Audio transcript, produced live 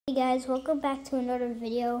Hey guys, welcome back to another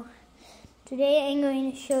video. Today I'm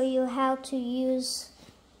going to show you how to use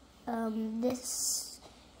this,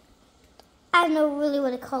 I don't know really what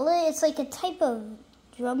to call it. It's like a type of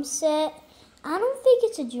drum set. I don't think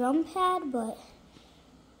it's a drum pad, but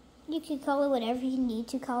you can call it whatever you need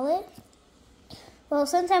to call it. Well,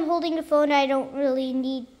 since I'm holding the phone, I don't really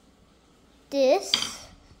need this.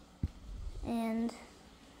 And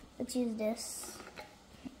let's use this.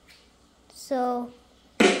 So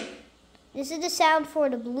this is the sound for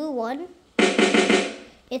the blue one.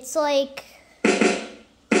 It's like,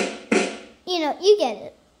 you know, you get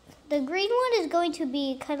it. The green one is going to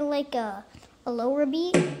be kind of like a lower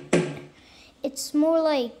beat. It's more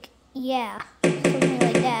like, yeah, something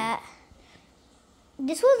like that.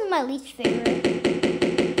 This was my least favorite.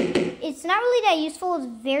 It's not really that useful. It's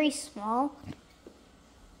very small.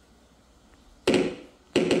 The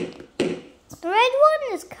red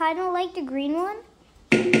one is kind of like the green one.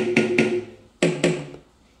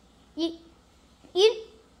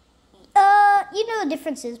 You know the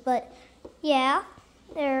differences, but yeah,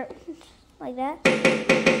 they're like that.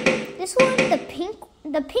 This one,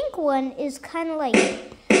 the pink one is kind of like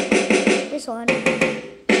this one.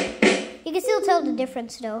 You can still tell the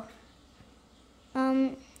difference though.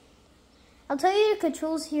 I'll tell you the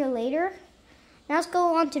controls here later. Now let's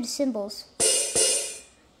go on to the cymbals.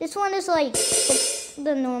 This one is like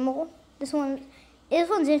the normal. This one's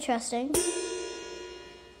interesting.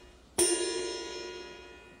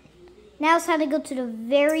 Now it's time to go to the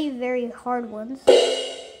very, very hard ones.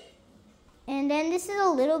 And then this is a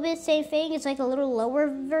little bit same thing. It's like a little lower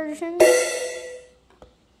version.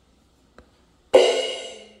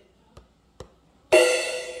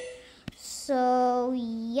 So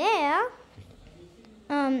yeah.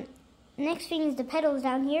 Next thing is the pedals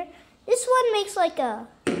down here. This one makes like a,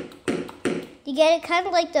 you get it, kind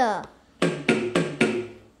of like the,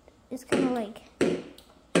 it's kind of like,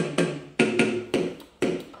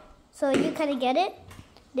 so you kind of get it.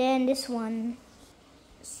 Then this one,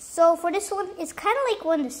 so for this one, it's kind of like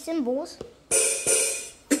one of the cymbals.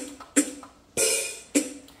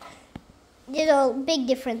 There's a big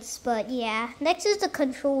difference, but yeah. Next is the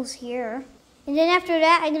controls here. And then after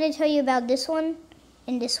that, I'm going to tell you about this one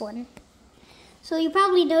and this one. So you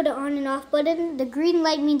probably know the on and off button. The green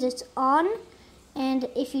light means it's on, and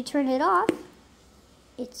if you turn it off,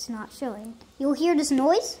 it's not showing. You'll hear this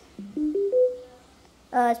noise.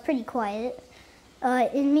 It's pretty quiet.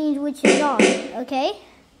 It means which is on, okay?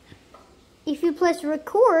 If you press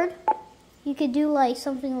record, you could do like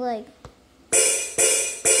something like,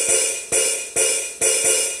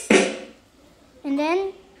 and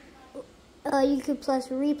then you could press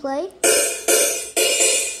replay.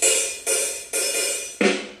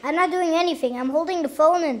 I'm not doing anything. I'm holding the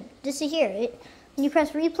phone and this is here. When you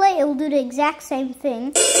press replay, it will do the exact same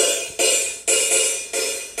thing.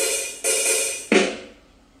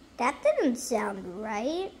 That didn't sound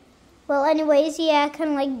right. Well, anyways, yeah,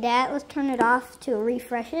 kind of like that. Let's turn it off to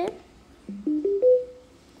refresh it.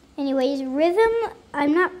 Anyways, rhythm,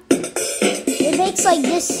 it makes like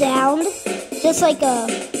this sound. Just like a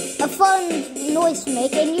fun noise to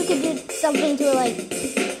make. And you could do something to it like,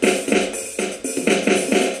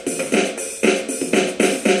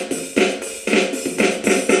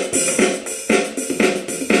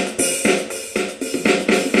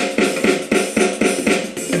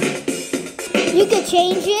 you could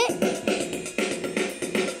change it.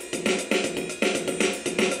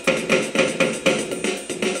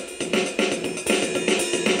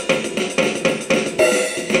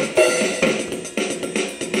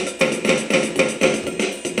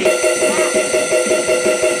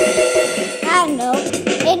 I don't know.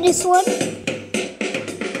 And this one.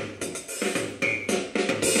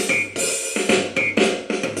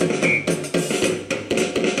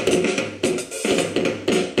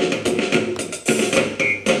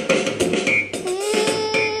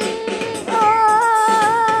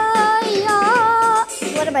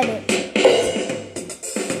 What am I doing?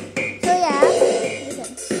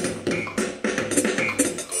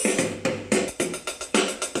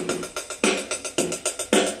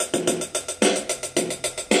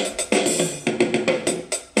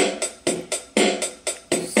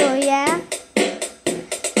 So yeah,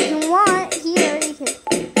 if you want here, you can.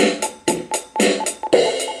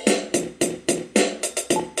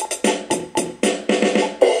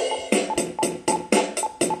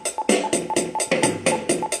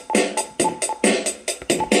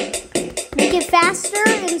 Faster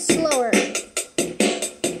and slower.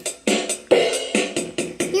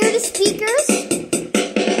 Here are the speakers.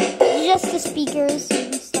 Just the speakers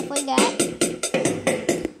and stuff like that.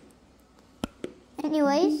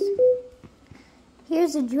 Anyways, here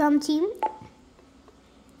Here's the drum team.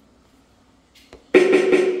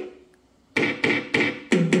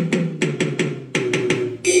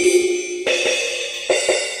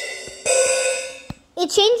 It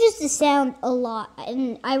changes the sound a lot,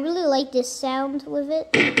 and I really like this sound with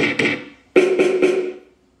it.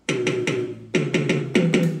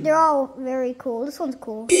 They're all very cool. This one's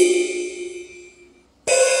cool.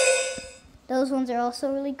 Those ones are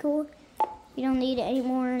also really cool. You don't need it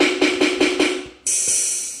anymore.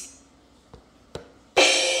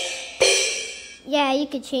 Yeah, you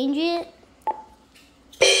could change it.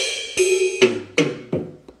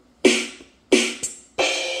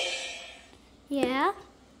 Yeah.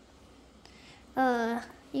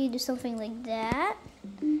 You do something like that.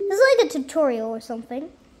 This is like a tutorial or something.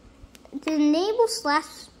 To enable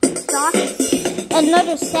slash stop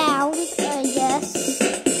another sound, I guess.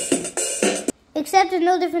 Except there's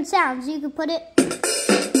no different sounds. You can put it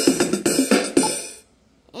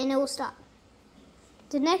and it will stop.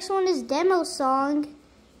 The next one is demo song.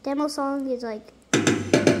 Demo song is like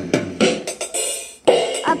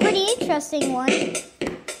a pretty interesting one.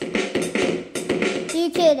 You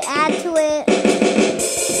could add to it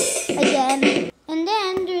again. And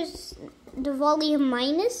then there's the volume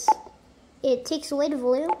minus. It takes away the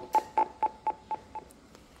volume.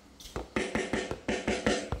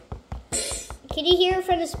 Can you hear it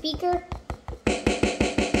from the speaker?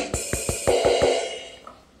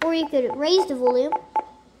 Or you could raise the volume.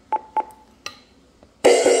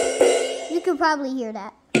 You could probably hear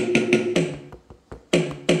that.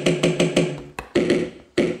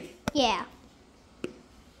 Yeah.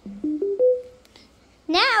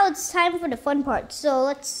 Now it's time for the fun part.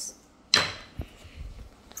 So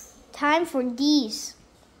time for these.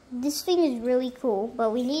 This thing is really cool, but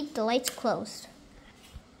we need the lights closed.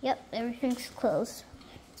 Yep, everything's closed.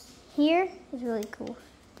 Here is really cool.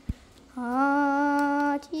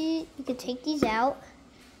 You can take these out.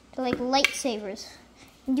 They're like lightsabers.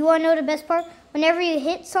 And do you want to know the best part? Whenever you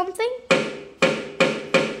hit something,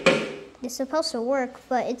 it's supposed to work,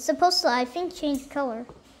 but it's supposed to, I think, change color.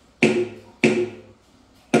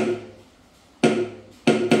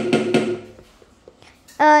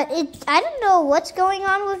 I don't know what's going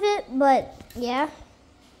on with it, but yeah.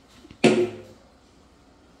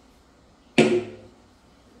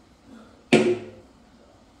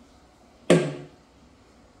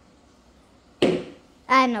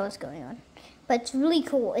 I don't know what's going on, but it's really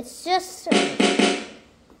cool. It's just,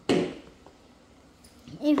 if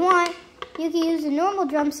you want, you can use the normal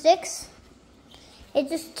drumsticks. It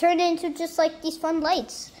just turned into just like these fun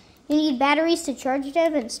lights. You need batteries to charge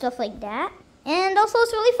them and stuff like that. And also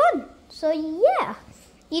it's really fun. So yeah,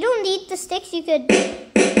 you don't need the sticks. You could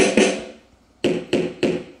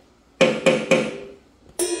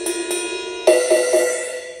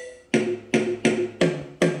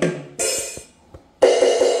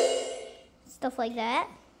stuff like that.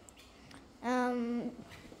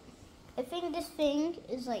 I think this thing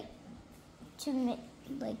is like to make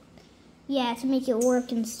to make it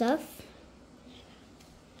work and stuff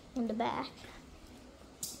in the back.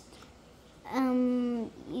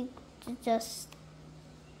 You just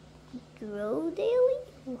grow daily.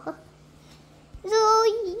 So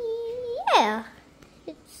yeah,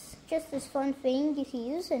 it's just this fun thing you can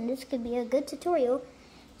use, and this could be a good tutorial.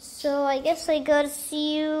 So I guess I gotta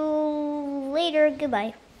see you later.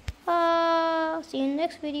 Goodbye. See you in the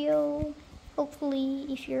next video. Hopefully,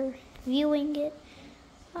 if you're viewing it.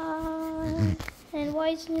 And why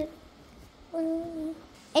isn't it?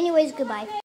 Anyways, goodbye.